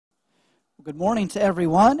Good morning to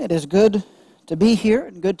everyone. It is good to be here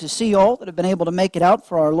and good to see all that have been able to make it out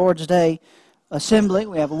for our Lord's Day assembly.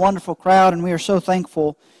 We have a wonderful crowd and we are so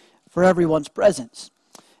thankful for everyone's presence.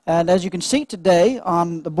 And as you can see today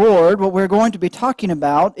on the board, what we're going to be talking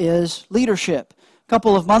about is leadership. A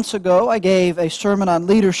couple of months ago, I gave a sermon on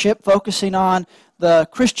leadership focusing on the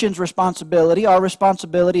Christian's responsibility, our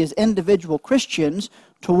responsibility as individual Christians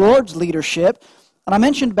towards leadership. And I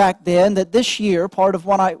mentioned back then that this year, part of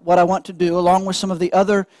what I want to do, along with some of the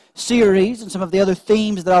other series and some of the other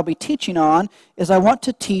themes that I'll be teaching on, is I want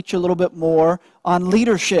to teach a little bit more on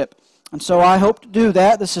leadership. And so I hope to do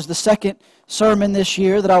that. This is the second sermon this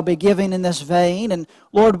year that I'll be giving in this vein. And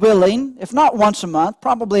Lord willing, if not once a month,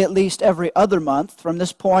 probably at least every other month from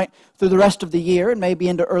this point through the rest of the year and maybe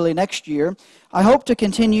into early next year, I hope to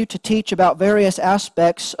continue to teach about various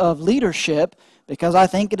aspects of leadership, because I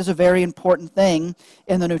think it is a very important thing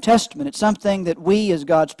in the New Testament. It's something that we as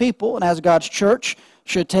God's people and as God's church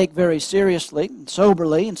should take very seriously and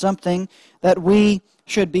soberly, and something that we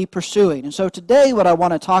should be pursuing. And so today what I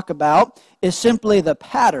want to talk about is simply the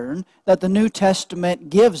pattern that the New Testament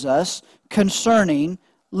gives us concerning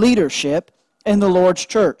leadership in the Lord's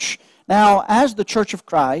church. Now, as the Church of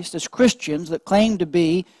Christ, as Christians that claim to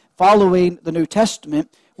be following the New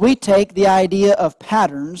Testament, we take the idea of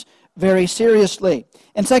patterns very seriously.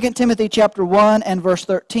 In 2 Timothy chapter 1 and verse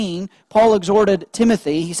 13, Paul exhorted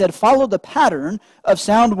Timothy, he said, "Follow the pattern of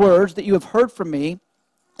sound words that you have heard from me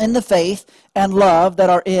in the faith and love that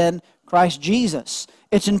are in Christ Jesus."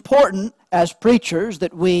 It's important as preachers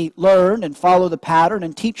that we learn and follow the pattern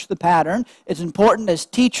and teach the pattern. It's important as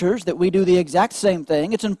teachers that we do the exact same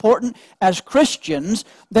thing. It's important as Christians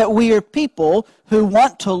that we are people who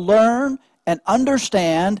want to learn and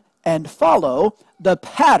understand and follow the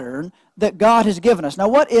pattern that God has given us. Now,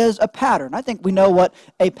 what is a pattern? I think we know what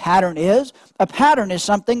a pattern is. A pattern is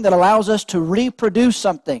something that allows us to reproduce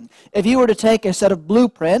something. If you were to take a set of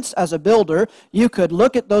blueprints as a builder, you could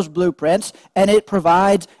look at those blueprints and it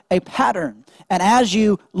provides a pattern. And as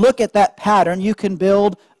you look at that pattern, you can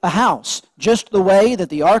build a house just the way that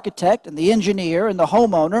the architect and the engineer and the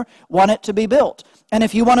homeowner want it to be built. And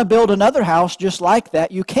if you want to build another house just like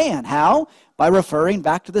that, you can. How? By referring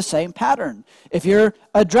back to the same pattern. If you're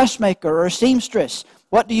a dressmaker or a seamstress,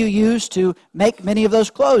 what do you use to make many of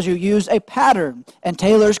those clothes? You use a pattern. And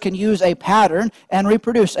tailors can use a pattern and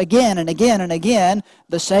reproduce again and again and again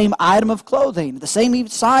the same item of clothing, the same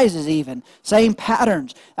sizes even, same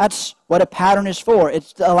patterns. That's what a pattern is for.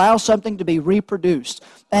 It allows something to be reproduced.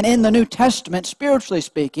 And in the New Testament, spiritually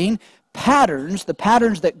speaking, patterns, the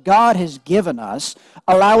patterns that God has given us,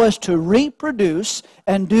 allow us to reproduce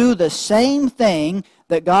and do the same thing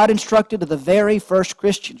that God instructed to the very first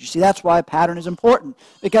Christians. You see, that's why a pattern is important.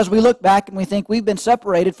 Because we look back and we think we've been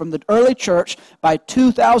separated from the early church by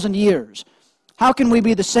 2,000 years. How can we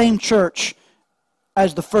be the same church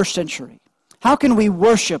as the first century? How can we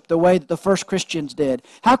worship the way that the first Christians did?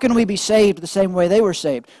 How can we be saved the same way they were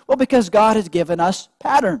saved? Well, because God has given us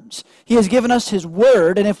patterns. He has given us His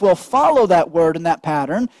Word, and if we'll follow that Word and that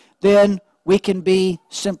pattern, then we can be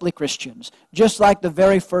simply Christians, just like the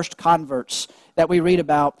very first converts that we read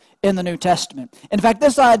about in the New Testament. In fact,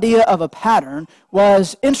 this idea of a pattern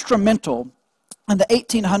was instrumental in the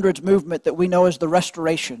 1800s movement that we know as the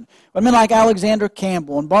Restoration, when men like Alexander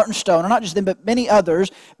Campbell and Barton Stone, and not just them, but many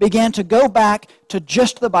others, began to go back to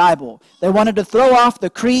just the Bible. They wanted to throw off the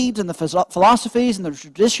creeds and the philosophies and the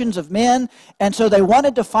traditions of men, and so they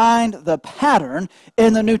wanted to find the pattern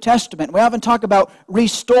in the New Testament. We often talk about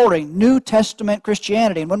restoring New Testament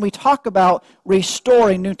Christianity, and when we talk about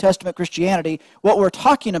restoring New Testament Christianity, what we're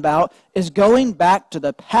talking about is going back to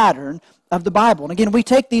the pattern of the Bible. And again, we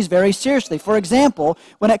take these very seriously. For example,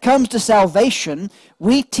 when it comes to salvation,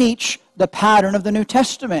 we teach the pattern of the New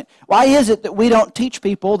Testament. Why is it that we don't teach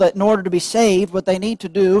people that in order to be saved, what they need to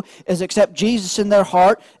do is accept Jesus in their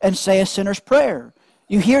heart and say a sinner's prayer?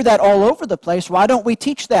 You hear that all over the place. Why don't we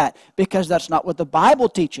teach that? Because that's not what the Bible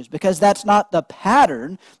teaches. Because that's not the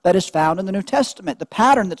pattern that is found in the New Testament. The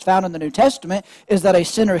pattern that's found in the New Testament is that a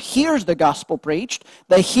sinner hears the gospel preached.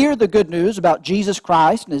 They hear the good news about Jesus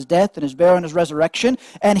Christ and His death and His burial and His resurrection.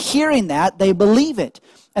 And hearing that, they believe it.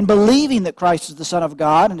 And believing that Christ is the Son of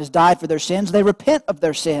God and has died for their sins, they repent of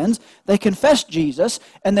their sins, they confess Jesus,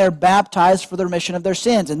 and they're baptized for the remission of their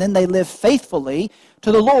sins. And then they live faithfully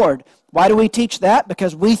to the Lord. Why do we teach that?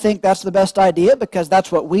 Because we think that's the best idea? Because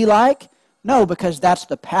that's what we like? No, because that's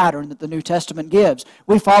the pattern that the New Testament gives.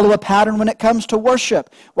 We follow a pattern when it comes to worship.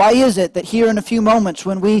 Why is it that here in a few moments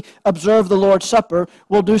when we observe the Lord's Supper,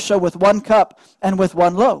 we'll do so with one cup and with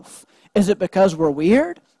one loaf? Is it because we're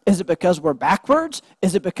weird? Is it because we're backwards?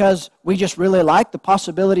 Is it because we just really like the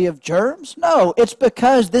possibility of germs? No, it's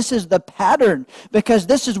because this is the pattern, because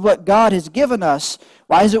this is what God has given us.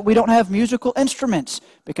 Why is it we don't have musical instruments?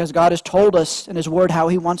 Because God has told us in His Word how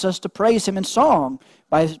He wants us to praise Him in song,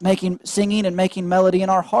 by singing and making melody in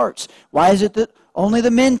our hearts. Why is it that only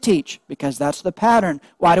the men teach? Because that's the pattern.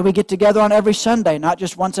 Why do we get together on every Sunday, not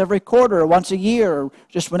just once every quarter or once a year or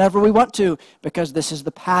just whenever we want to? Because this is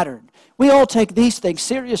the pattern. We all take these things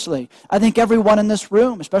seriously. I think everyone in this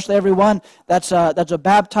room, especially everyone that's a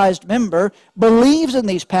baptized member, believes in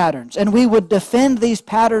these patterns, and we would defend these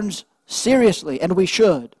patterns seriously, and we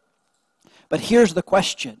should. But here's the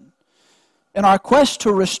question. In our quest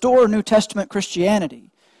to restore New Testament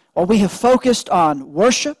Christianity, while we have focused on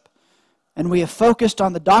worship and we have focused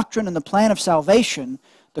on the doctrine and the plan of salvation,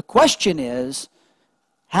 the question is,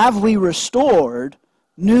 have we restored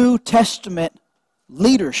New Testament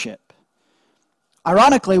leadership?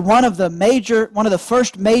 Ironically, one of the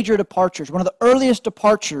first major departures, one of the earliest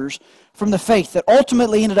departures from the faith that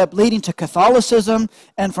ultimately ended up leading to Catholicism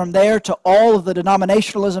and from there to all of the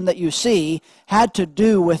denominationalism that you see, had to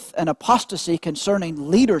do with an apostasy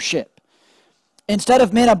concerning leadership. Instead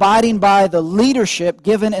of men abiding by the leadership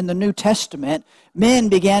given in the New Testament, men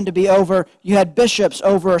began to be over, you had bishops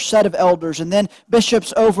over a set of elders, and then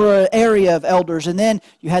bishops over an area of elders, and then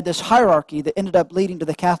you had this hierarchy that ended up leading to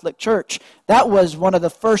the Catholic Church. That was one of the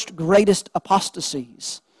first greatest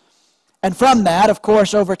apostasies. And from that, of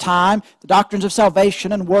course, over time, the doctrines of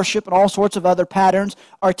salvation and worship and all sorts of other patterns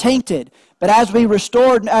are tainted. But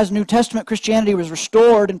as New Testament Christianity was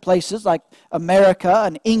restored in places like America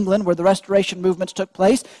and England, where the Restoration movements took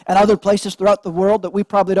place, and other places throughout the world that we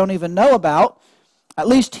probably don't even know about, at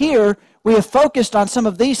least here, we have focused on some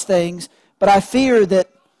of these things, but I fear that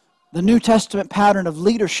the New Testament pattern of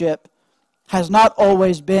leadership has not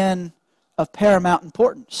always been of paramount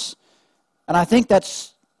importance. And I think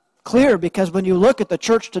that's clear because when you look at the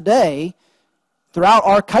church today, throughout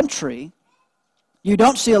our country, you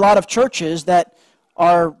don't see a lot of churches that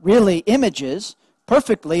are really images,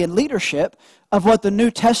 perfectly in leadership, of what the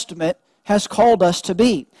New Testament has called us to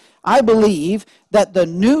be. I believe that the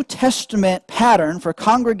New Testament pattern for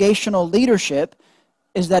congregational leadership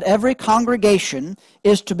is that every congregation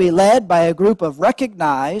is to be led by a group of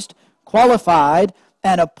recognized, qualified,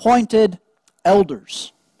 and appointed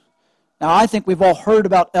elders. Now, I think we've all heard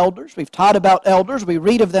about elders. We've taught about elders. We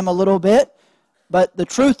read of them a little bit. But the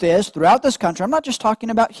truth is, throughout this country, I'm not just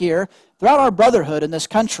talking about here, throughout our brotherhood in this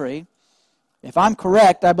country, if I'm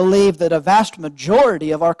correct, I believe that a vast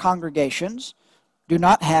majority of our congregations do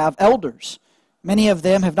not have elders. Many of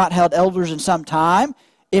them have not held elders in some time,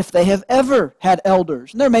 if they have ever had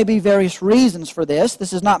elders. And there may be various reasons for this.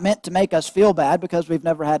 This is not meant to make us feel bad because we've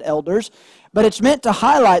never had elders, but it's meant to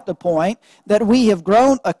highlight the point that we have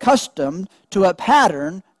grown accustomed to a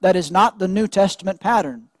pattern that is not the New Testament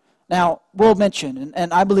pattern. Now, we'll mention,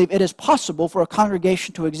 and I believe it is possible for a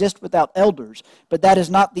congregation to exist without elders, but that is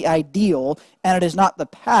not the ideal, and it is not the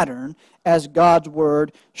pattern as God's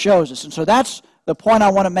Word shows us. And so that's the point I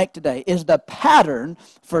want to make today, is the pattern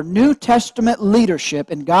for New Testament leadership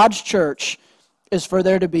in God's church is for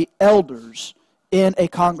there to be elders in a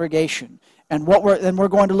congregation. And we're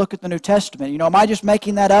going to look at the New Testament. You know, am I just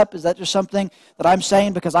making that up? Is that just something that I'm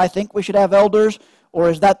saying because I think we should have elders? Or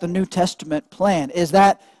is that the New Testament plan? Is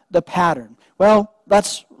that the pattern? Well,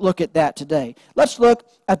 let's look at that today. Let's look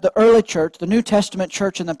at the early church, the New Testament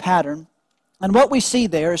church, and the pattern. And what we see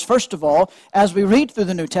there is, first of all, as we read through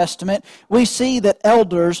the New Testament, we see that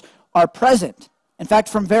elders are present. In fact,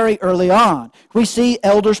 from very early on, we see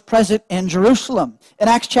elders present in Jerusalem. In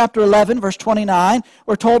Acts chapter 11, verse 29,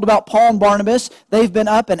 we're told about Paul and Barnabas. They've been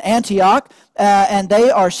up in Antioch, and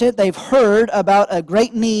they are sent. They've heard about a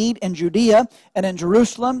great need in Judea and in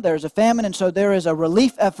Jerusalem. There's a famine, and so there is a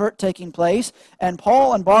relief effort taking place. And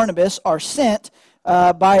Paul and Barnabas are sent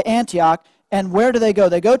by Antioch. And where do they go?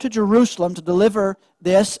 They go to Jerusalem to deliver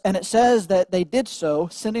this, and it says that they did so,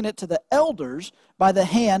 sending it to the elders by the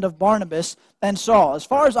hand of Barnabas and Saul. As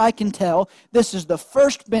far as I can tell, this is the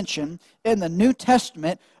first mention in the New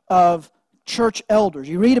Testament of church elders.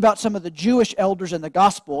 You read about some of the Jewish elders in the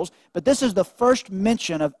Gospels, but this is the first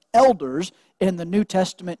mention of elders in the New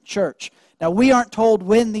Testament church. Now, we aren't told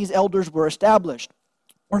when these elders were established.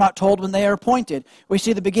 We're not told when they are appointed. We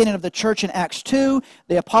see the beginning of the church in Acts 2.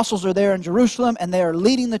 The apostles are there in Jerusalem, and they are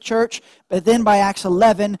leading the church. But then by Acts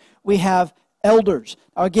 11, we have elders.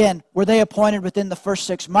 Now again, were they appointed within the first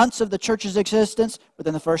 6 months of the church's existence,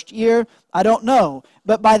 within the first year? I don't know.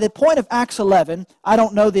 But by the point of Acts 11, I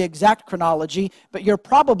don't know the exact chronology, but you're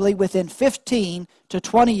probably within 15 to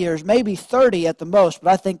 20 years, maybe 30 at the most,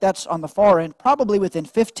 but I think that's on the far end, probably within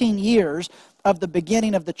 15 years of the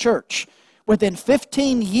beginning of the church. Within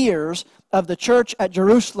 15 years of the church at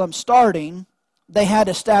Jerusalem starting, they had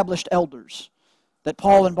established elders that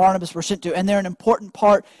Paul and Barnabas were sent to, and they're an important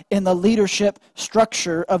part in the leadership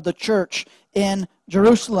structure of the church in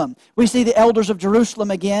Jerusalem. We see the elders of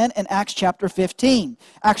Jerusalem again in Acts chapter 15.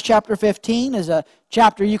 Acts chapter 15 is a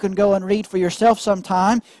chapter you can go and read for yourself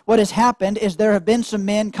sometime. What has happened is there have been some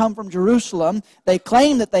men come from Jerusalem. They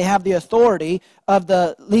claim that they have the authority of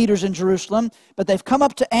the leaders in Jerusalem, but they've come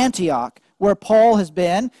up to Antioch, where Paul has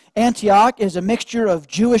been. Antioch is a mixture of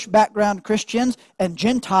Jewish background Christians and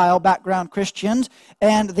Gentile background Christians.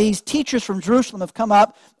 And these teachers from Jerusalem have come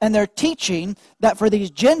up, and they're teaching that for these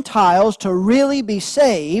Gentiles to really be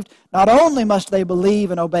saved, not only must they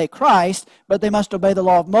believe and obey Christ, but they must obey the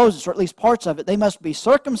law of Moses, or at least parts of it. They must be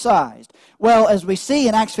circumcised. Well, as we see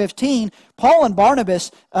in Acts 15, Paul and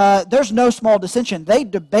Barnabas, there's no small dissension. They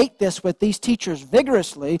debate this with these teachers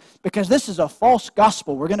vigorously because this is a false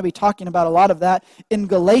gospel. We're going to be talking about a lot of that in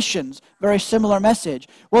Galatians, very similar message.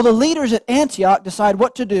 Well, the leaders at Antioch decide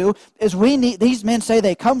what to do is these men say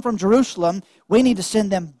they come from Jerusalem. We need to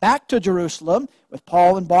send them back to Jerusalem with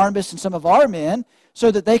Paul and Barnabas and some of our men so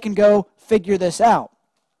that they can go figure this out.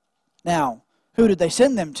 Now, who did they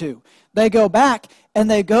send them to? They go back and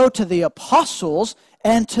they go to the apostles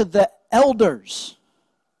and to the elders.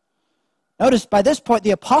 Notice by this point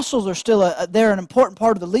the apostles are still they're an important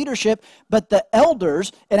part of the leadership, but the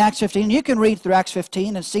elders in Acts 15, you can read through Acts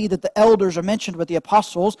 15 and see that the elders are mentioned with the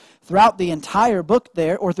apostles throughout the entire book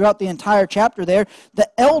there, or throughout the entire chapter there. The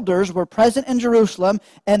elders were present in Jerusalem,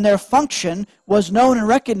 and their function was known and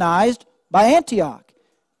recognized by Antioch.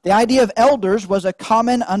 The idea of elders was a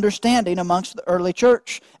common understanding amongst the early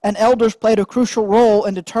church, and elders played a crucial role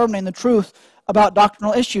in determining the truth about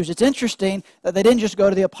doctrinal issues. It's interesting that they didn't just go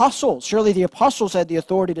to the apostles. Surely the apostles had the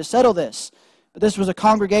authority to settle this. But this was a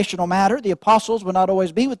congregational matter. The apostles would not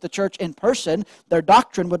always be with the church in person. Their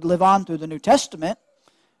doctrine would live on through the New Testament.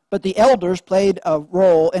 But the elders played a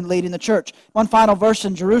role in leading the church. One final verse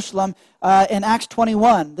in Jerusalem, in Acts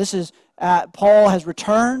 21. This is Paul has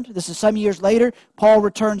returned. This is some years later. Paul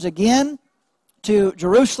returns again to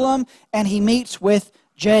Jerusalem, and he meets with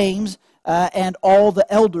James, and all the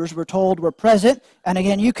elders, we're told, were present. And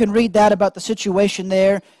again, you can read that about the situation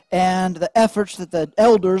there and the efforts that the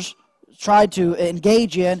elders tried to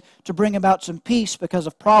engage in to bring about some peace because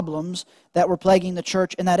of problems that were plaguing the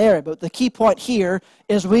church in that area. But the key point here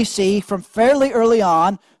is we see from fairly early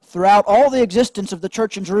on, throughout all the existence of the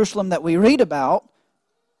church in Jerusalem that we read about,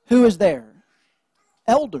 who is there?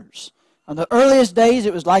 Elders. On the earliest days,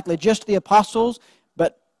 it was likely just the apostles,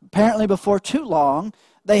 but apparently before too long,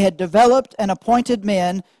 they had developed and appointed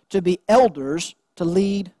men to be elders to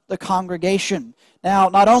lead the congregation. Now,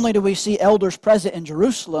 not only do we see elders present in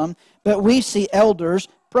Jerusalem, but we see elders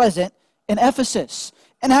present in Ephesus.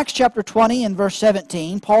 In Acts chapter 20 and verse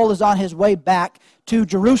 17, Paul is on his way back to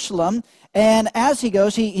Jerusalem, and as he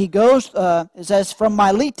goes, it says, from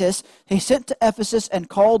Miletus, he sent to Ephesus and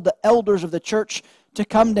called the elders of the church to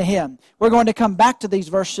come to him. We're going to come back to these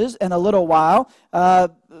verses in a little while,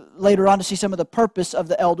 later on, to see some of the purpose of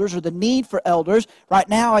the elders or the need for elders. Right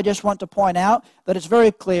now, I just want to point out that it's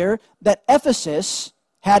very clear that Ephesus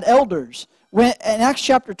had elders. In Acts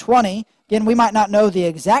chapter 20, again, we might not know the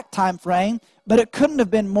exact time frame, but it couldn't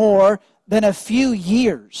have been more than a few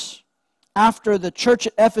years after the church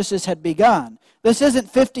at Ephesus had begun. This isn't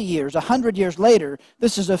 50 years, 100 years later.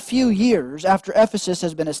 This is a few years after Ephesus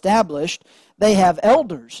has been established. They have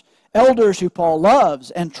elders. Elders who Paul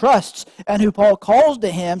loves and trusts, and who Paul calls to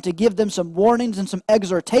him to give them some warnings and some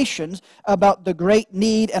exhortations about the great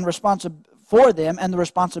need and responsibility for them and the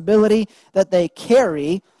responsibility that they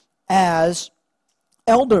carry as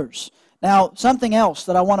elders. Now, something else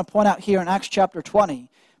that I want to point out here in Acts chapter 20.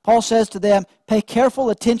 Paul says to them, pay careful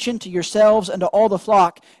attention to yourselves and to all the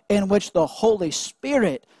flock in which the Holy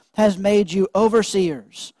Spirit has made you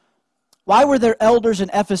overseers. Why were there elders in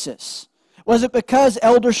Ephesus? Was it because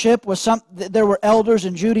eldership was there were elders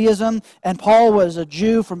in Judaism, and Paul was a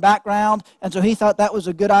Jew from background, and so he thought that was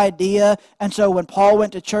a good idea, and so when Paul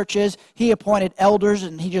went to churches, he appointed elders,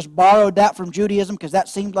 and he just borrowed that from Judaism because that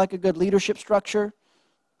seemed like a good leadership structure?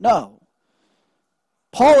 No.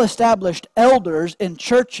 Paul established elders in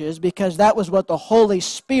churches because that was what the Holy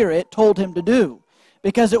Spirit told him to do.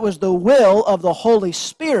 Because it was the will of the Holy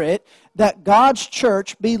Spirit that God's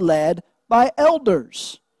church be led by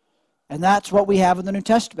elders. And that's what we have in the New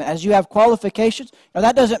Testament. As you have qualifications, now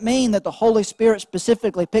that doesn't mean that the Holy Spirit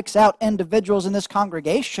specifically picks out individuals in this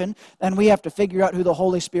congregation, and we have to figure out who the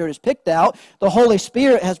Holy Spirit has picked out. The Holy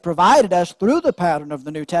Spirit has provided us through the pattern of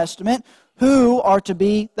the New Testament who are to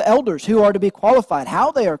be the elders, who are to be qualified,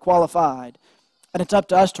 how they are qualified. And it's up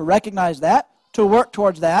to us to recognize that, to work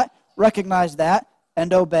towards that, recognize that,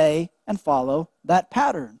 and obey and follow that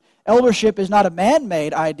pattern. Eldership is not a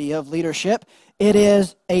man-made idea of leadership. It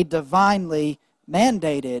is a divinely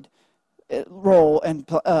mandated role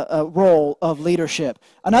of leadership.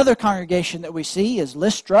 Another congregation that we see is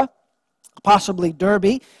Lystra, possibly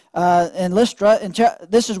Derbe. In Lystra, and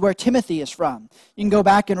this is where Timothy is from. You can go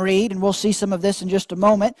back and read, and we'll see some of this in just a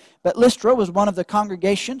moment. But Lystra was one of the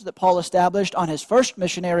congregations that Paul established on his first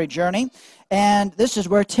missionary journey, and this is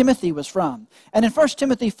where Timothy was from. And in 1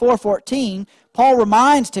 Timothy 4:14, Paul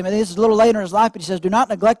reminds Timothy, this is a little later in his life, but he says, "Do not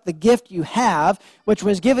neglect the gift you have, which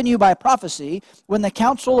was given you by prophecy, when the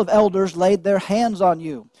council of elders laid their hands on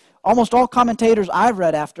you." Almost all commentators I've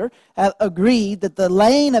read after have agreed that the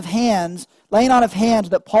laying on of hands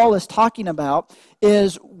that Paul is talking about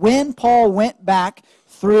is when Paul went back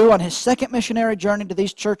through on his second missionary journey to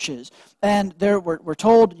these churches. And we're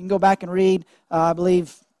told, you can go back and read, I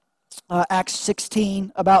believe, Acts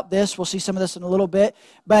 16 about this. We'll see some of this in a little bit.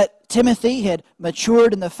 But Timothy had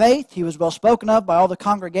matured in the faith. He was well spoken of by all the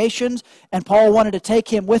congregations. And Paul wanted to take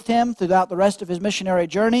him with him throughout the rest of his missionary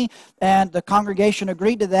journey. And the congregation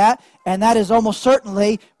agreed to that. And that is almost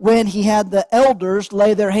certainly when he had the elders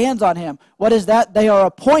lay their hands on him. What is that? They are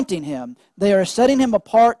appointing him. They are setting him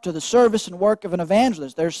apart to the service and work of an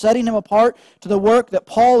evangelist. They're setting him apart to the work that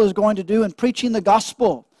Paul is going to do in preaching the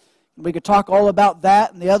gospel. We could talk all about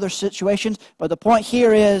that and the other situations, but the point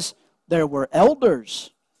here is there were elders.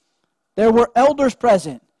 There were elders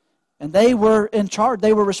present, and they were in charge.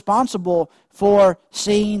 They were responsible for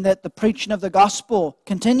seeing that the preaching of the gospel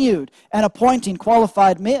continued and appointing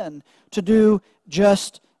qualified men to do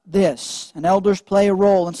just this. And elders play a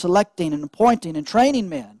role in selecting and appointing and training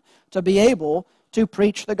men to be able to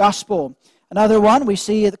preach the gospel. Another one we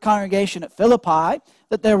see at the congregation at Philippi,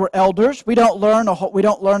 that there were elders. We don't learn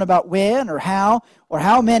about when or how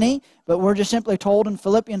many, but we're just simply told in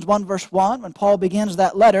Philippians 1 verse 1, when Paul begins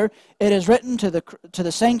that letter, it is written to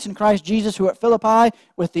the saints in Christ Jesus who are at Philippi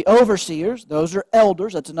with the overseers, those are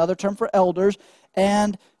elders, that's another term for elders,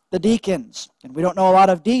 and the deacons. And we don't know a lot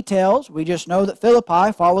of details, we just know that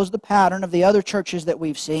Philippi follows the pattern of the other churches that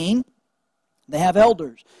we've seen. They have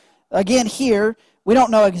elders. Again, here, we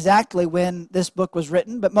don't know exactly when this book was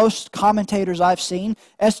written, but most commentators I've seen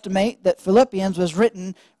estimate that Philippians was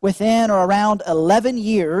written within or around 11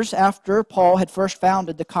 years after Paul had first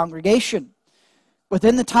founded the congregation.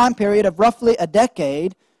 Within the time period of roughly a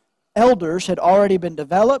decade, elders had already been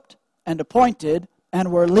developed and appointed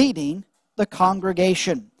and were leading the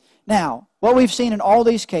congregation. Now, what we've seen in all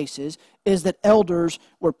these cases is that elders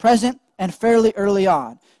were present and fairly early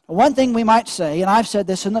on. Now, one thing we might say, and I've said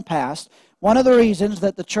this in the past, one of the reasons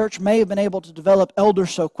that the church may have been able to develop elders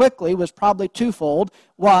so quickly was probably twofold.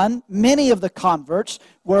 One, many of the converts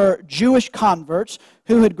were Jewish converts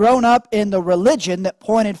who had grown up in the religion that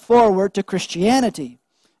pointed forward to Christianity.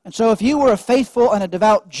 And so if you were a faithful and a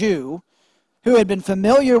devout Jew who had been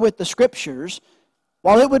familiar with the Scriptures,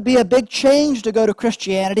 while it would be a big change to go to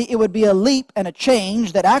Christianity, it would be a leap and a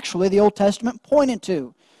change that actually the Old Testament pointed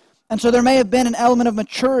to. And so there may have been an element of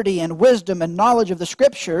maturity and wisdom and knowledge of the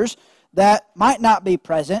Scriptures that might not be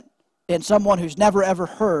present in someone who's never ever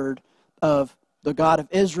heard of the God of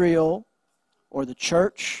Israel or the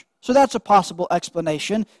church. So that's a possible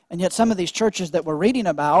explanation. And yet some of these churches that we're reading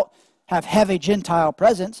about have heavy Gentile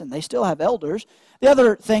presence, and they still have elders. The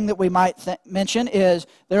other thing that we might mention is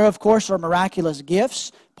there, of course, are miraculous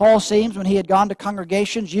gifts. Paul seems, when he had gone to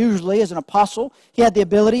congregations, usually as an apostle, he had the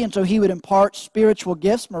ability, and so he would impart spiritual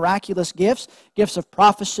gifts, miraculous gifts, gifts of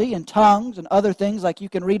prophecy and tongues and other things like you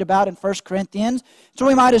can read about in 1 Corinthians. So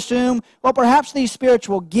we might assume, well, perhaps these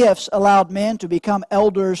spiritual gifts allowed men to become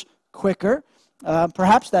elders quicker.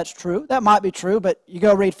 Perhaps that's true. That might be true, but you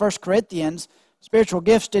go read 1 Corinthians, spiritual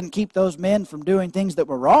gifts didn't keep those men from doing things that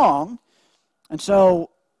were wrong. And so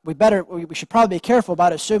we should probably be careful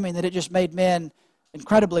about assuming that it just made men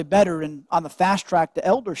incredibly better and on the fast track to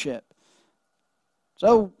eldership.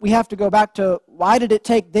 So we have to go back to why did it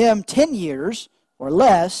take them 10 years or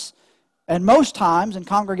less, and most times in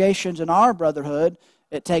congregations in our brotherhood,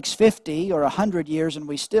 it takes 50 or 100 years and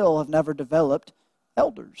we still have never developed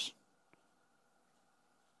elders.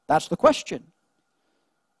 That's the question.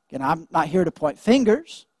 Again, I'm not here to point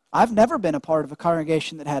fingers. I've never been a part of a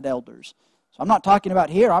congregation that had elders. So I'm not talking about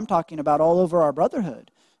here, I'm talking about all over our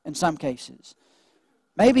brotherhood in some cases.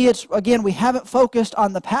 Maybe it's, again, we haven't focused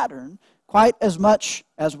on the pattern quite as much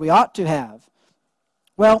as we ought to have.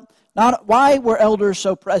 Well, why were elders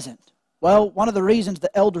so present? Well, one of the reasons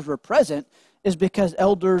the elders were present is because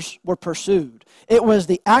elders were pursued. It was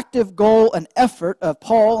the active goal and effort of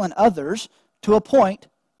Paul and others to appoint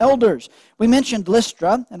elders. We mentioned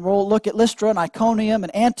Lystra, and we'll look at Lystra and Iconium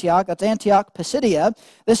and Antioch. That's Antioch Pisidia.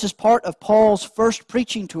 This is part of Paul's first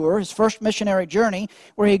preaching tour, his first missionary journey,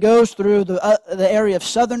 where he goes through the area of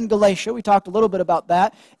southern Galatia. We talked a little bit about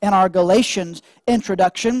that in our Galatians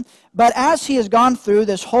introduction. But as he has gone through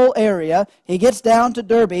this whole area, he gets down to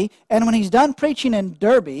Derbe, and when he's done preaching in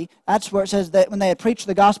Derbe, that's where it says that when they had preached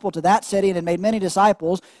the gospel to that city and had made many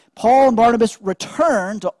disciples, Paul and Barnabas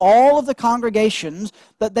returned to all of the congregations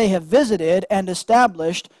that they have visited and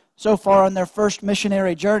established so far on their first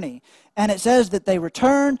missionary journey. And it says that they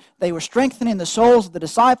returned, they were strengthening the souls of the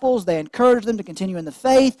disciples, they encouraged them to continue in the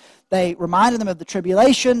faith, they reminded them of the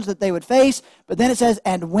tribulations that they would face. But then it says,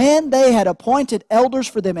 and when they had appointed elders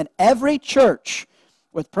for them in every church,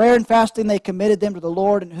 with prayer and fasting they committed them to the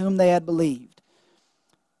Lord in whom they had believed.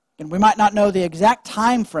 And we might not know the exact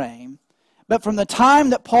time frame, but from the time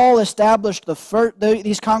that Paul established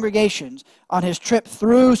these congregations on his trip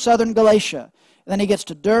through southern Galatia, then he gets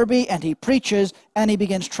to Derbe and he preaches and he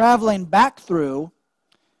begins traveling back through,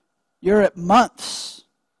 you're at months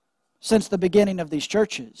since the beginning of these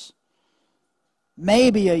churches.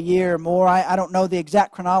 Maybe a year more, I don't know the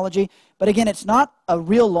exact chronology, but again, it's not a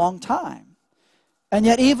real long time. And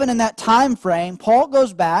yet even in that time frame, Paul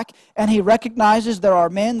goes back and he recognizes there are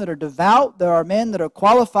men that are devout, there are men that are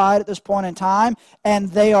qualified at this point in time, and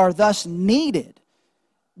they are thus needed.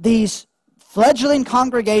 These fledgling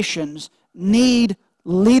congregations need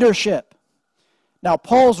leadership. Now,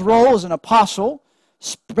 Paul's role as an apostle,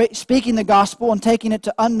 speaking the gospel and taking it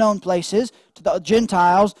to unknown places, to the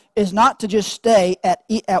Gentiles, is not to just stay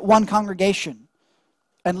at one congregation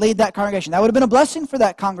and lead that congregation. That would have been a blessing for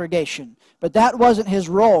that congregation, but that wasn't his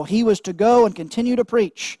role. He was to go and continue to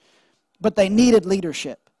preach, but they needed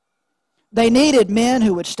leadership. They needed men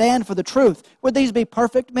who would stand for the truth. Would these be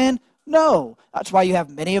perfect men? No. That's why you have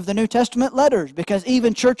many of the New Testament letters, because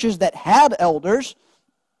even churches that had elders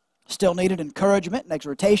still needed encouragement and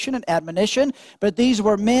exhortation and admonition, but these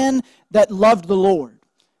were men that loved the Lord,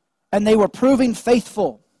 and they were proving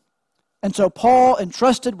faithful. And so Paul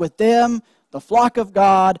entrusted with them the flock of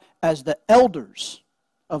God as the elders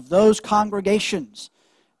of those congregations.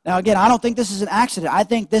 Now again, I don't think this is an accident. I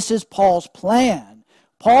think this is Paul's plan.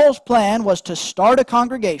 Paul's plan was to start a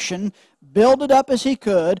congregation, build it up as he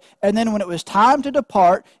could, and then when it was time to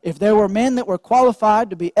depart, if there were men that were qualified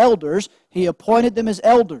to be elders, he appointed them as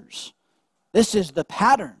elders. This is the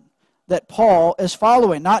pattern that Paul is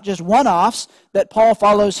following, not just one-offs that Paul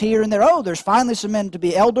follows here and there. Oh, there's finally some men to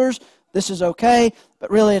be elders. This is okay,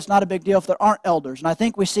 but really it's not a big deal if there aren't elders. And I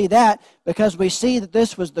think we see that because we see that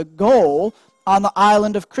this was the goal on the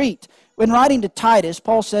island of Crete. When writing to Titus,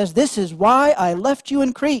 Paul says, "This is why I left you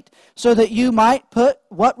in Crete, so that you might put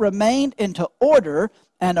what remained into order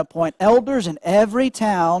and appoint elders in every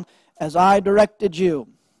town as I directed you."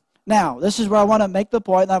 Now, this is where I want to make the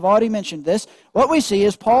point, and I've already mentioned this. What we see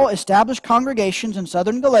is Paul established congregations in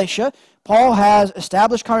southern Galatia. Paul has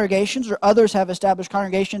established congregations, or others have established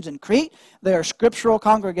congregations in Crete. They are scriptural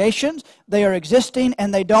congregations. They are existing,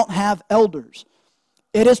 and they don't have elders.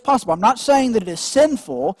 It is possible. I'm not saying that it is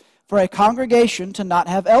sinful for a congregation to not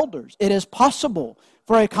have elders. It is possible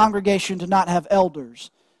for a congregation to not have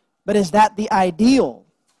elders. But is that the ideal?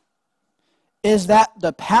 Is that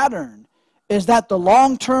the pattern? Is that the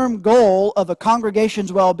long-term goal of a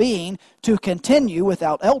congregation's well-being, to continue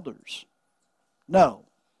without elders? No.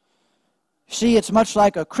 See, it's much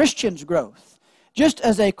like a Christian's growth. Just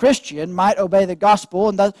as a Christian might obey the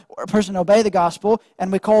gospel, or a person obey the gospel,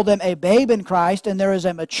 and we call them a babe in Christ, and there is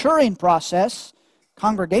a maturing process,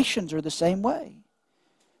 congregations are the same way.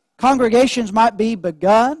 Congregations might be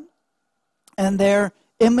begun, and they're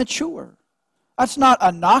immature. That's not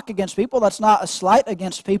a knock against people. That's not a slight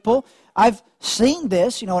against people. I've seen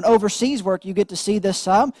this, in overseas work, you get to see this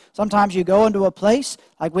some. Sometimes you go into a place,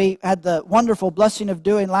 like we had the wonderful blessing of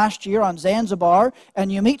doing last year on Zanzibar,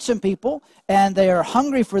 and you meet some people, and they are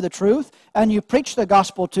hungry for the truth, and you preach the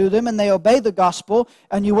gospel to them, and they obey the gospel,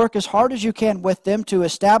 and you work as hard as you can with them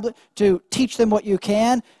to teach them what you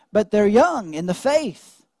can, but they're young in the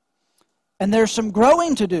faith, and there's some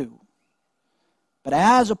growing to do. But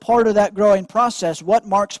as a part of that growing process, what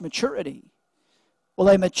marks maturity? Well,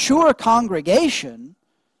 a mature congregation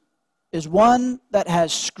is one that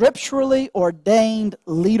has scripturally ordained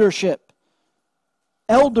leadership.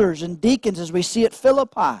 Elders and deacons, as we see at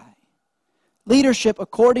Philippi. Leadership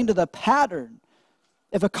according to the pattern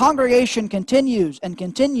If a congregation continues and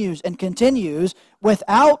continues and continues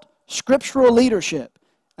without scriptural leadership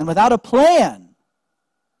and without a plan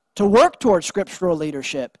to work towards scriptural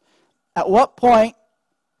leadership, at what point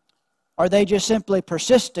are they just simply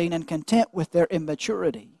persisting and content with their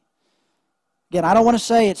immaturity? Again, I don't want to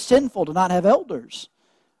say it's sinful to not have elders,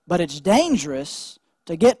 but it's dangerous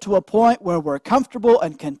to get to a point where we're comfortable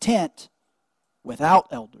and content without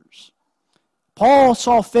elders. Paul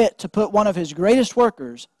saw fit to put one of his greatest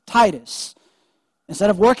workers, Titus, instead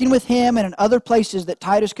of working with him and in other places that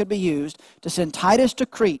Titus could be used, to send Titus to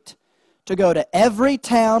Crete to go to every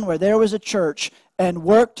town where there was a church and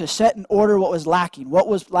work to set in order what was lacking. What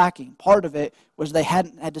was lacking? Part of it was they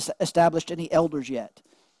hadn't had established any elders yet.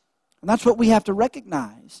 And that's what we have to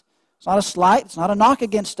recognize. It's not a slight, it's not a knock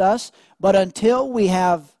against us, but until we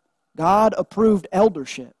have God-approved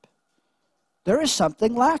eldership, there is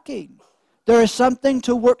something lacking. There is something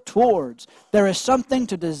to work towards. There is something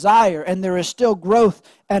to desire, and there is still growth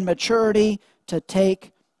and maturity to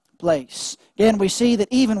take place. Again, we see that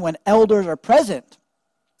even when elders are present,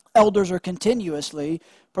 elders are continuously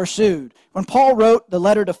pursued. When Paul wrote the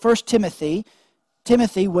letter to 1 Timothy,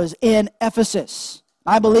 Timothy was in Ephesus.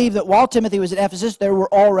 I believe that while Timothy was at Ephesus, there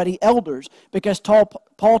were already elders, because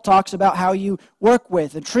Paul talks about how you work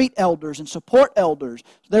with and treat elders and support elders.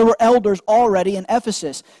 There were elders already in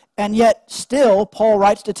Ephesus. And yet still, Paul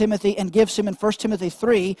writes to Timothy and gives him in 1 Timothy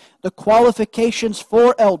 3 the qualifications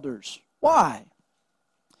for elders. Why?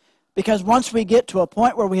 Because once we get to a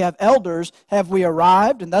point where we have elders, have we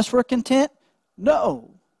arrived and thus we're content?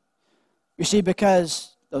 No. You see,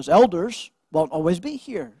 because those elders won't always be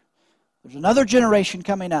here. There's another generation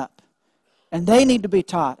coming up, and they need to be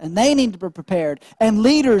taught, and they need to be prepared, and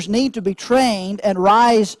leaders need to be trained and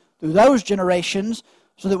rise through those generations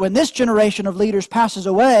so that when this generation of leaders passes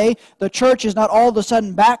away, the church is not all of a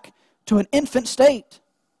sudden back to an infant state,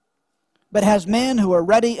 but has men who are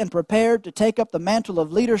ready and prepared to take up the mantle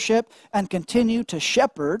of leadership and continue to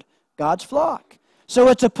shepherd God's flock. So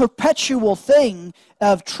it's a perpetual thing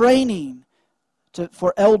of training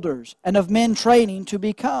for elders and of men training to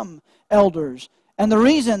become elders. And the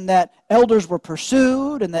reason that elders were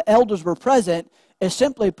pursued and that elders were present is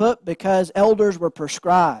simply put because elders were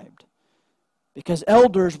prescribed. Because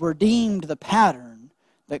elders were deemed the pattern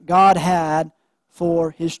that God had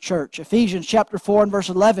for His church. Ephesians chapter 4 and verse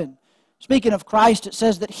 11. Speaking of Christ, it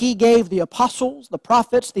says that He gave the apostles, the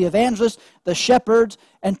prophets, the evangelists, the shepherds,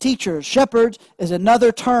 and teachers. Shepherds is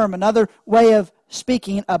another term, another way of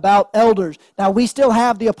speaking about elders. Now, we still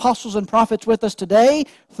have the apostles and prophets with us today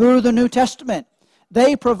through the New Testament.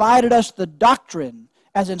 They provided us the doctrine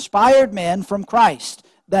as inspired men from Christ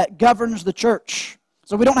that governs the church.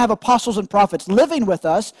 So we don't have apostles and prophets living with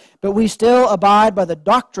us, but we still abide by the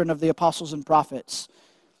doctrine of the apostles and prophets.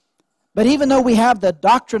 But even though we have the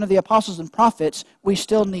doctrine of the apostles and prophets, we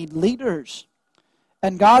still need leaders.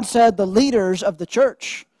 And God said the leaders of the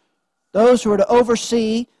church, those who are to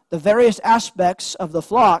oversee the various aspects of the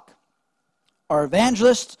flock, are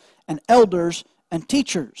evangelists and elders and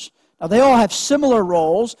teachers. Now they all have similar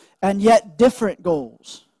roles and yet different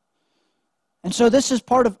goals. And so this is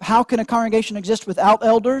part of how can a congregation exist without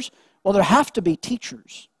elders? Well, there have to be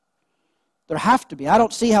teachers. There have to be. I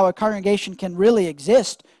don't see how a congregation can really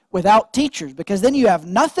exist without teachers, because then you have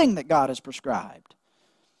nothing that God has prescribed.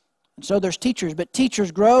 And so there's teachers, but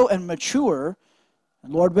teachers grow and mature,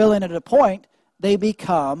 and Lord willing, at a point, they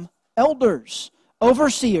become elders,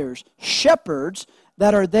 overseers, shepherds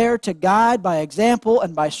that are there to guide by example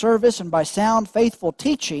and by service and by sound, faithful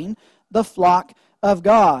teaching the flock of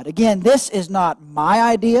God. Again, this is not my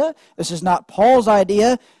idea. This is not Paul's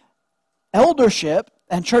idea. Eldership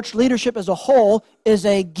and church leadership as a whole is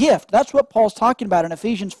a gift. That's what Paul's talking about in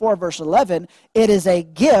Ephesians 4, verse 11. It is a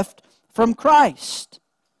gift from Christ.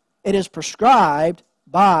 It is prescribed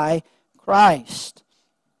by Christ.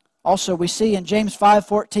 Also, we see in James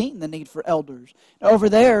 5:14 the need for elders. Over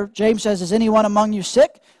there, James says, "Is anyone among you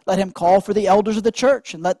sick? Let him call for the elders of the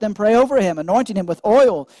church, and let them pray over him, anointing him with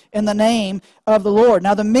oil in the name of the Lord."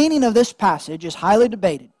 Now, the meaning of this passage is highly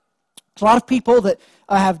debated. There's a lot of people that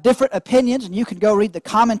have different opinions, and you can go read the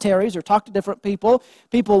commentaries or talk to different people.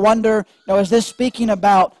 People wonder, is this speaking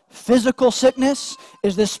about physical sickness?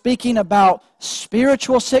 Is this speaking about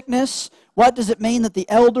spiritual sickness? What does it mean that the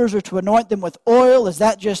elders are to anoint them with oil? Is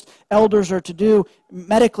that just elders are to do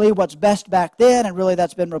medically what's best back then, and really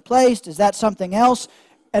that's been replaced? Is that something else?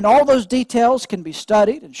 And all those details can be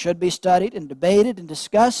studied and should be studied and debated and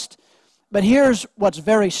discussed. But here's what's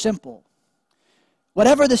very simple.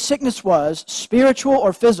 Whatever the sickness was, spiritual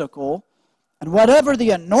or physical, and whatever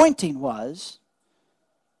the anointing was,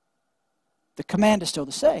 the command is still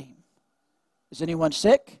the same. Is anyone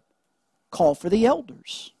sick? Call for the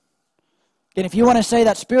elders. And if you want to say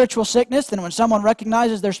that spiritual sickness, then when someone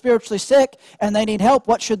recognizes they're spiritually sick and they need help,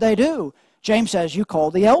 what should they do? James says you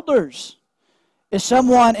call the elders. Is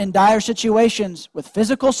someone in dire situations with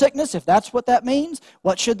physical sickness, if that's what that means,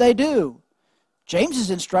 what should they do? James's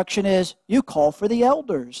instruction is you call for the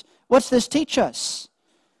elders. What's this teach us?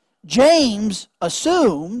 James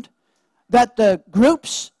assumed that the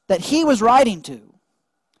groups that he was writing to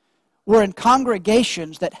were in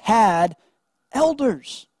congregations that had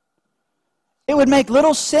elders. It would make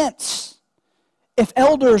little sense if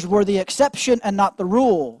elders were the exception and not the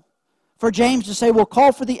rule for James to say, well,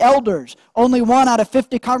 call for the elders. Only 1 out of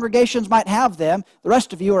 50 congregations might have them. The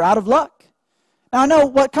rest of you are out of luck. Now, I know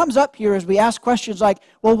what comes up here is we ask questions like,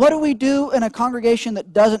 well, what do we do in a congregation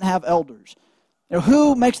that doesn't have elders? You know,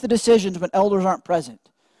 who makes the decisions when elders aren't present?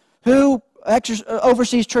 Who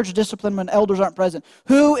oversees church discipline when elders aren't present?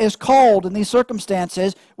 Who is called in these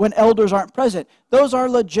circumstances when elders aren't present? Those are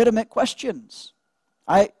legitimate questions.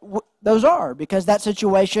 Those are, because that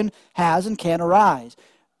situation has and can arise.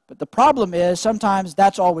 But the problem is sometimes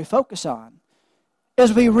that's all we focus on.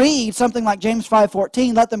 As we read something like James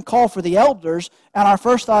 5:14, let them call for the elders, and our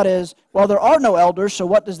first thought is, well, there are no elders, so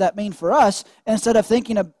what does that mean for us? Instead of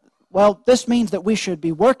thinking of, well, this means that we should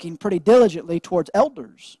be working pretty diligently towards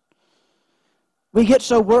elders. We get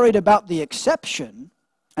so worried about the exception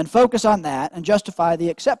and focus on that and justify the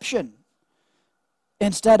exception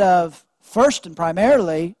instead of first and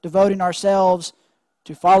primarily devoting ourselves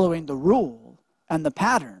to following the rule and the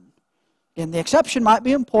pattern. And the exception might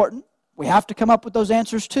be important. We have to come up with those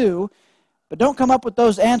answers too, but don't come up with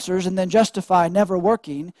those answers and then justify never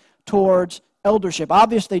working towards eldership.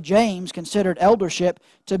 Obviously, James considered eldership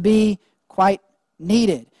to be quite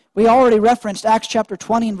needed. We already referenced Acts chapter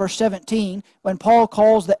 20 and verse 17 when Paul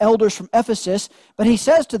calls the elders from Ephesus, but he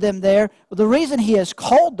says to them there, well, the reason he has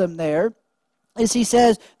called them there is he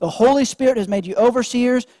says, the Holy Spirit has made you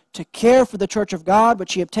overseers to care for the church of God,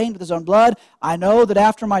 which he obtained with his own blood. I know that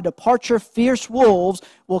after my departure, fierce wolves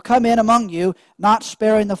will come in among you, not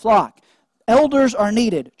sparing the flock. Elders are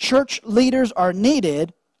needed. Church leaders are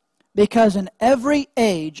needed because in every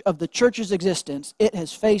age of the church's existence, it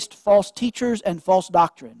has faced false teachers and false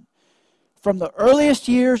doctrine. From the earliest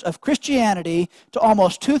years of Christianity to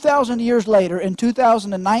almost 2,000 years later in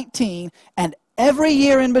 2019, and every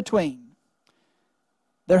year in between,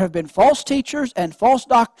 there have been false teachers and false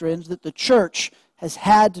doctrines that the church has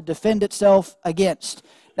had to defend itself against.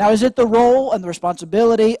 Now, is it the role and the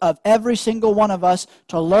responsibility of every single one of us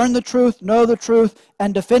to learn the truth, know the truth,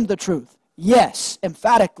 and defend the truth? Yes,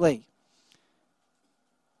 emphatically.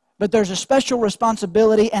 But there's a special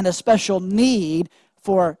responsibility and a special need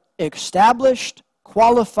for established,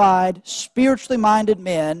 qualified, spiritually minded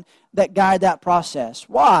men that guide that process.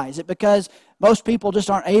 Why? Is it because most people just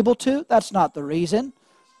aren't able to? That's not the reason.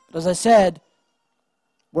 But as I said,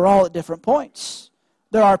 we're all at different points.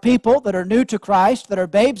 There are people that are new to Christ, that are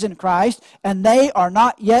babes in Christ, and they are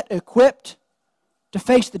not yet equipped to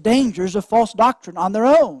face the dangers of false doctrine on their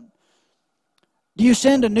own. Do you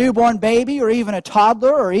send a newborn baby or even a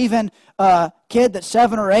toddler or even a kid that's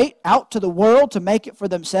 7 or 8 out to the world to make it for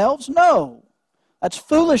themselves? No. That's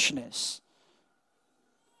foolishness.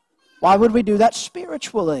 Why would we do that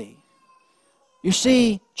spiritually? You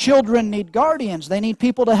see, children need guardians. They need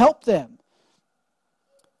people to help them.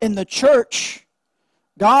 In the church,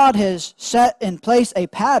 God has set in place a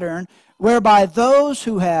pattern whereby those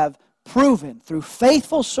who have proven through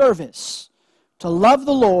faithful service to love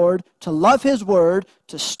the Lord, to love His Word,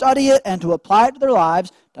 to study it and to apply it to their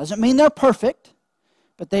lives, doesn't mean they're perfect,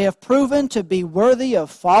 but they have proven to be worthy of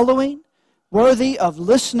following, worthy of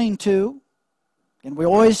listening to. And we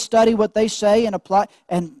always study what they say and apply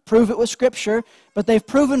and prove it with Scripture, but they've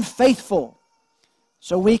proven faithful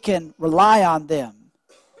so we can rely on them.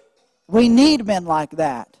 We need men like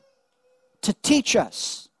that to teach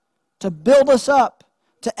us, to build us up,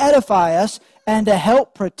 to edify us, and to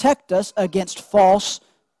help protect us against false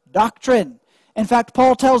doctrine. In fact,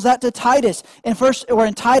 Paul tells that to Titus. In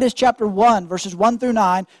Titus chapter 1, verses 1 through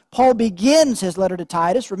 9, Paul begins his letter to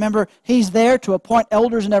Titus. Remember, he's there to appoint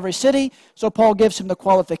elders in every city, so Paul gives him the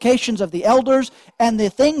qualifications of the elders. And the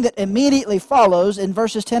thing that immediately follows in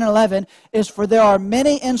verses 10 and 11 is, for there are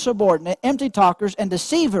many insubordinate, empty talkers, and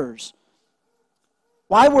deceivers.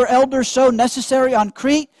 Why were elders so necessary on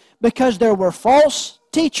Crete? Because there were false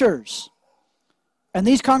teachers. And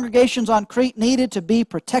these congregations on Crete needed to be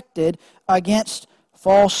protected against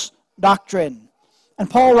false doctrine. And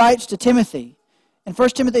Paul writes to Timothy in 1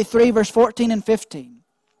 Timothy 3, verse 14 and 15,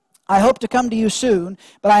 I hope to come to you soon,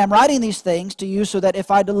 but I am writing these things to you so that if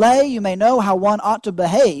I delay, you may know how one ought to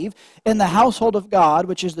behave in the household of God,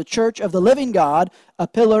 which is the church of the living God, a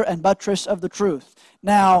pillar and buttress of the truth.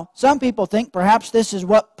 Now, some people think perhaps this is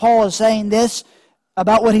what Paul is saying this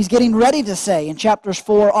about what he's getting ready to say in chapters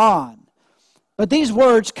 4 on. But these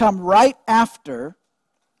words come right after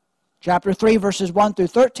chapter 3, verses 1 through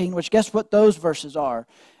 13, which guess what those verses are?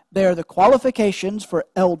 They're the qualifications for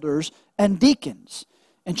elders and deacons.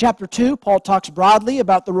 In chapter 2, Paul talks broadly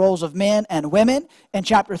about the roles of men and women. In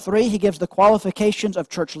chapter 3, he gives the qualifications of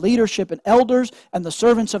church leadership and elders and the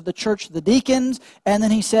servants of the church, the deacons. And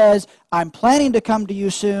then he says, I'm planning to come to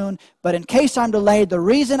you soon, but in case I'm delayed, the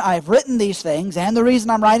reason I've written these things and the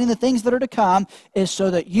reason I'm writing the things that are to come is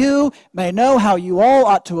so that you may know how you all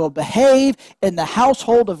ought to behave in the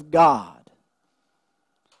household of God.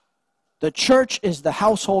 The church is the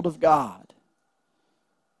household of God,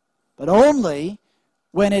 but only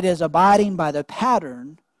when it is abiding by the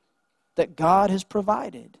pattern that God has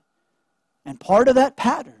provided. And part of that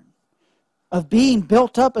pattern of being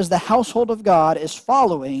built up as the household of God is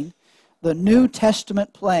following the New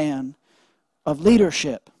Testament plan of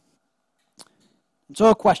leadership. And so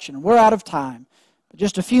a question, we're out of time, but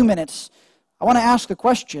just a few minutes. I want to ask the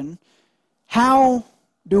question, how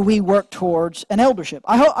do we work towards an eldership?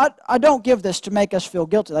 I don't give this to make us feel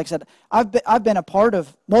guilty. Like I said, I've been a part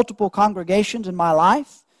of multiple congregations in my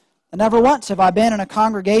life, and never once have I been in a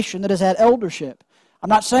congregation that has had eldership. I'm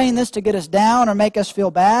not saying this to get us down or make us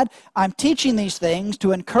feel bad. I'm teaching these things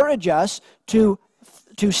to encourage us to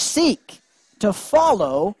seek, to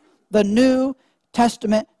follow the New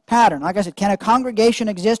Testament pattern. Like I said, can a congregation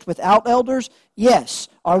exist without elders? Yes.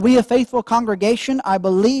 Are we a faithful congregation? I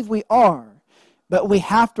believe we are. But we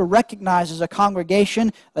have to recognize as a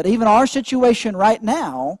congregation that even our situation right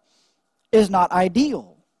now is not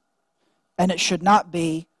ideal. And it should not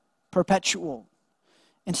be perpetual.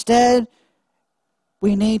 Instead,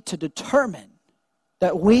 we need to determine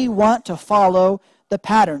that we want to follow the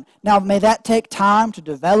pattern. Now, may that take time to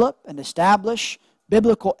develop and establish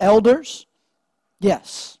biblical elders?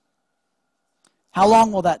 Yes. How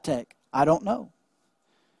long will that take? I don't know.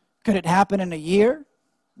 Could it happen in a year?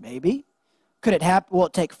 Maybe. Could it happen? Will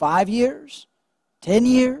it take 5 years? 10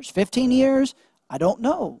 years? 15 years? I don't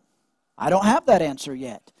know. I don't have that answer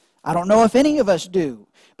yet. I don't know if any of us do.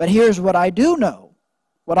 But here's what I do know,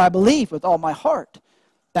 what I believe with all my heart.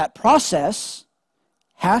 That process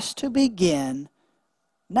has to begin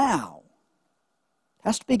now. It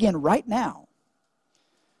has to begin right now.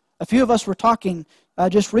 A few of us were talking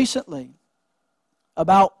just recently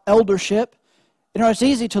about eldership. You know, it's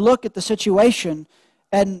easy to look at the situation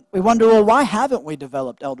and we wonder, well, why haven't we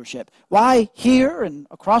developed eldership? Why here and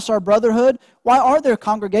across our brotherhood, why are there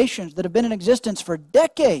congregations that have been in existence for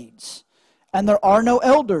decades and there are no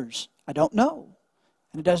elders? I don't know.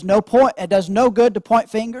 And it does no good to point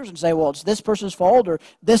fingers and say, well, it's this person's fault or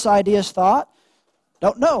this idea's thought.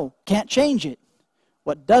 Don't know. Can't change it.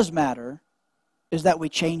 What does matter is that we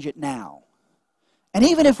change it now. And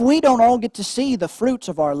even if we don't all get to see the fruits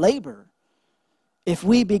of our labor, if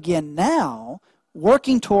we begin now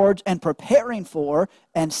working towards and preparing for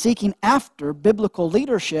and seeking after biblical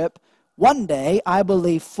leadership, one day I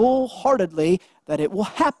believe full-heartedly that it will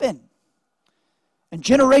happen. And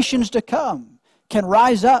generations to come can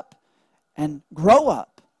rise up and grow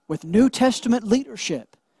up with New Testament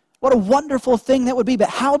leadership. What a wonderful thing that would be, but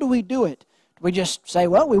how do we do it? Do we just say,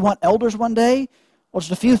 well, we want elders one day? Well,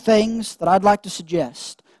 there's a few things that I'd like to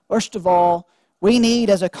suggest. First of all, we need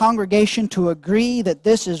as a congregation to agree that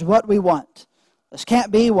this is what we want. This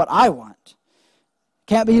can't be what I want. It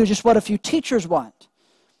can't be just what a few teachers want.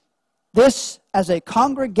 This, as a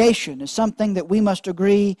congregation, is something that we must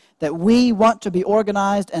agree that we want to be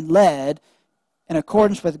organized and led in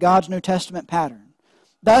accordance with God's New Testament pattern.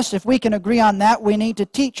 Thus, if we can agree on that, we need to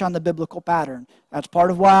teach on the biblical pattern. That's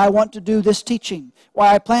part of why I want to do this teaching,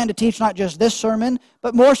 why I plan to teach not just this sermon,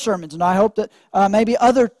 but more sermons. And I hope that maybe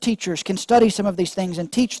other teachers can study some of these things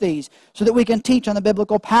and teach these so that we can teach on the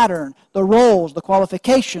biblical pattern, the roles, the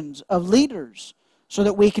qualifications of leaders, so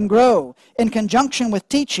that we can grow. In conjunction with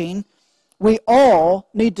teaching, we all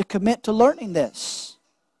need to commit to learning this.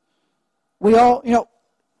 We all,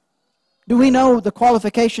 do we know the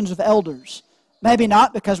qualifications of elders? Maybe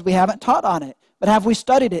not because we haven't taught on it, but have we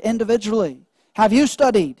studied it individually? Have you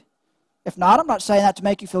studied? If not, I'm not saying that to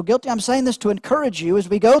make you feel guilty. I'm saying this to encourage you as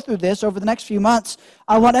we go through this over the next few months.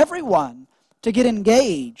 I want everyone to get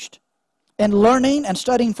engaged in learning and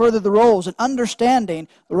studying further the roles and understanding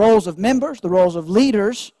the roles of members, the roles of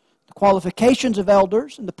leaders, the qualifications of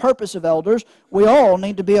elders, and the purpose of elders. We all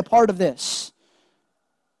need to be a part of this.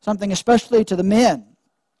 Something especially to the men.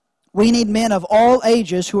 We need men of all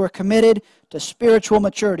ages who are committed to spiritual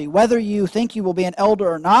maturity. Whether you think you will be an elder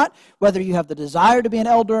or not, whether you have the desire to be an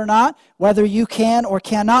elder or not, whether you can or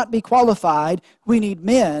cannot be qualified, we need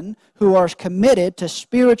men who are committed to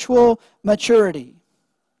spiritual maturity.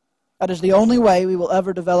 That is the only way we will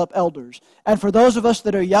ever develop elders. And for those of us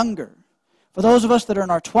that are younger, for those of us that are in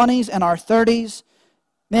our 20s and our 30s,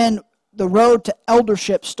 men, the road to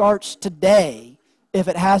eldership starts today if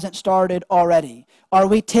it hasn't started already. Are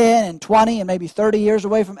we 10 and 20 and maybe 30 years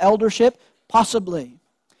away from eldership? Possibly.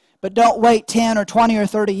 But don't wait 10 or 20 or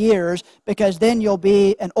 30 years, because then you'll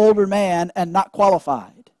be an older man and not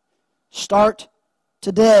qualified. Start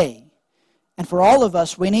today. And for all of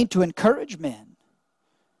us, we need to encourage men.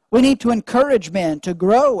 We need to encourage men to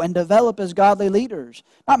grow and develop as godly leaders.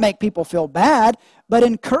 Not make people feel bad, but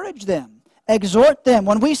encourage them. Exhort them.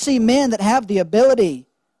 When we see men that have the ability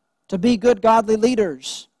to be good godly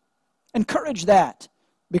leaders, encourage that,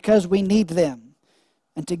 because we need them.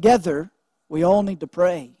 And together, we all need to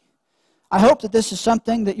pray. I hope that this is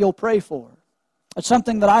something that you'll pray for. It's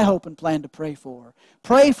something that I hope and plan to pray for.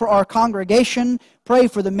 Pray for our congregation. Pray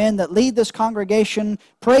for the men that lead this congregation.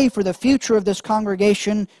 Pray for the future of this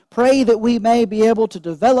congregation. Pray that we may be able to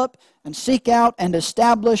develop and seek out and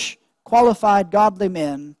establish qualified godly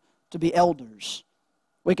men to be elders.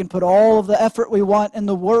 We can put all of the effort we want in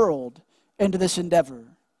the world into this endeavor,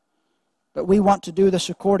 but we want to do this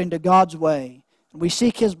according to God's way. And we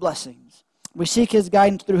seek His blessings. We seek His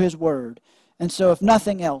guidance through His Word. And so if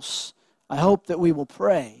nothing else, I hope that we will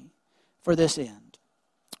pray for this end.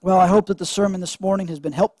 Well, I hope that the sermon this morning has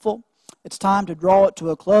been helpful. It's time to draw it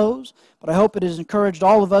to a close, but I hope it has encouraged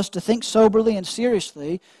all of us to think soberly and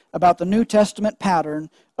seriously about the New Testament pattern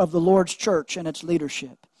of the Lord's church and its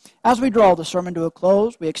leadership. As we draw the sermon to a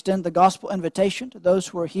close, we extend the gospel invitation to those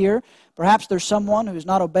who are here. Perhaps there's someone who has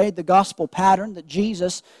not obeyed the gospel pattern that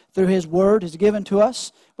Jesus, through His Word, has given to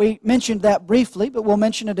us. We mentioned that briefly, but we'll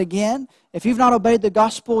mention it again. If you've not obeyed the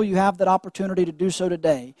gospel, you have that opportunity to do so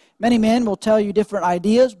today. Many men will tell you different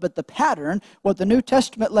ideas, but the pattern, what the New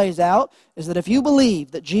Testament lays out, is that if you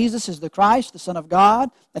believe that Jesus is the Christ, the Son of God,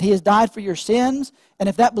 that He has died for your sins, and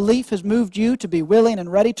if that belief has moved you to be willing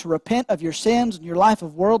and ready to repent of your sins and your life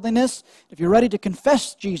of worldliness, if you're ready to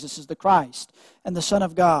confess Jesus as the Christ and the Son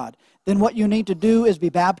of God, then what you need to do is be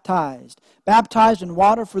baptized. Baptized in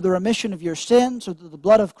water for the remission of your sins, so that the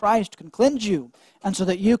blood of Christ can cleanse you, and so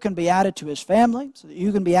that you can be added to His family, so that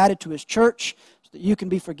you can be added to His church, so that you can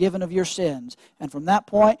be forgiven of your sins. And from that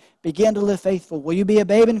point, begin to live faithful. Will you be a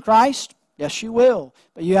babe in Christ? Yes, you will.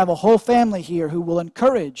 But you have a whole family here who will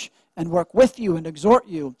encourage and work with you and exhort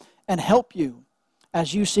you and help you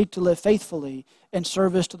as you seek to live faithfully in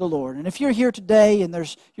service to the Lord. And if you're here today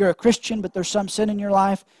and you're a Christian, but there's some sin in your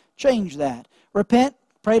life, change that. Repent,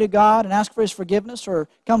 pray to God, and ask for His forgiveness, or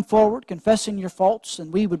come forward confessing your faults,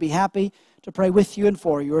 and we would be happy to pray with you and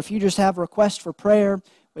for you. Or if you just have a request for prayer,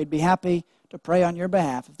 we'd be happy to pray on your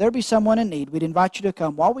behalf. If there be someone in need, we'd invite you to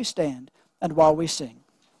come while we stand and while we sing.